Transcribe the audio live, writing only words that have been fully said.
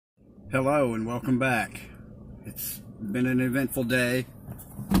Hello and welcome back. It's been an eventful day.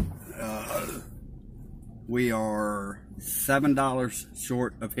 We are $7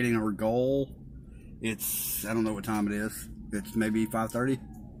 short of hitting our goal. It's, I don't know what time it is. It's maybe 5:30.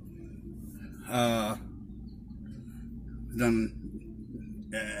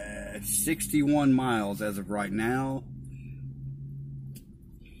 Done 61 miles as of right now.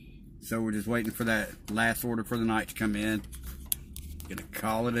 So we're just waiting for that last order for the night to come in. Gonna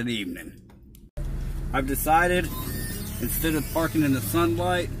call it an evening. I've decided, instead of parking in the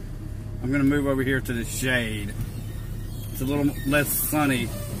sunlight, I'm gonna move over here to the shade. It's a little less sunny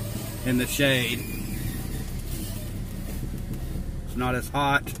in the shade. It's not as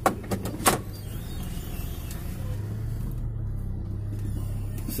hot.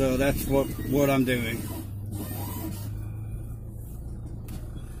 So that's what I'm doing.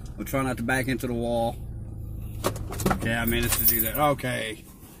 I'll try not to back into the wall. Okay, I managed to do that. Okay.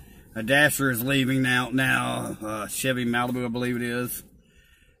 A Dasher is leaving now. Chevy Malibu, I believe it is.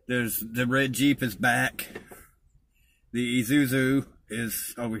 There's the red Jeep is back. The Isuzu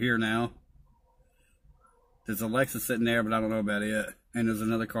is over here now. There's a Lexus sitting there, but I don't know about it. And there's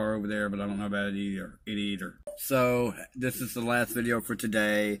another car over there, but I don't know about it either. So, this is the last video for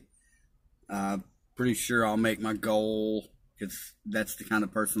today. Pretty sure I'll make my goal, because that's the kind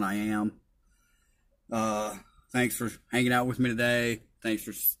of person I am. Thanks for hanging out with me today. Thanks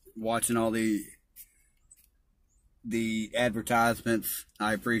for watching all the advertisements.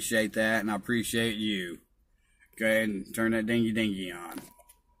 I appreciate that, and I appreciate you. Go ahead and turn that dingy on.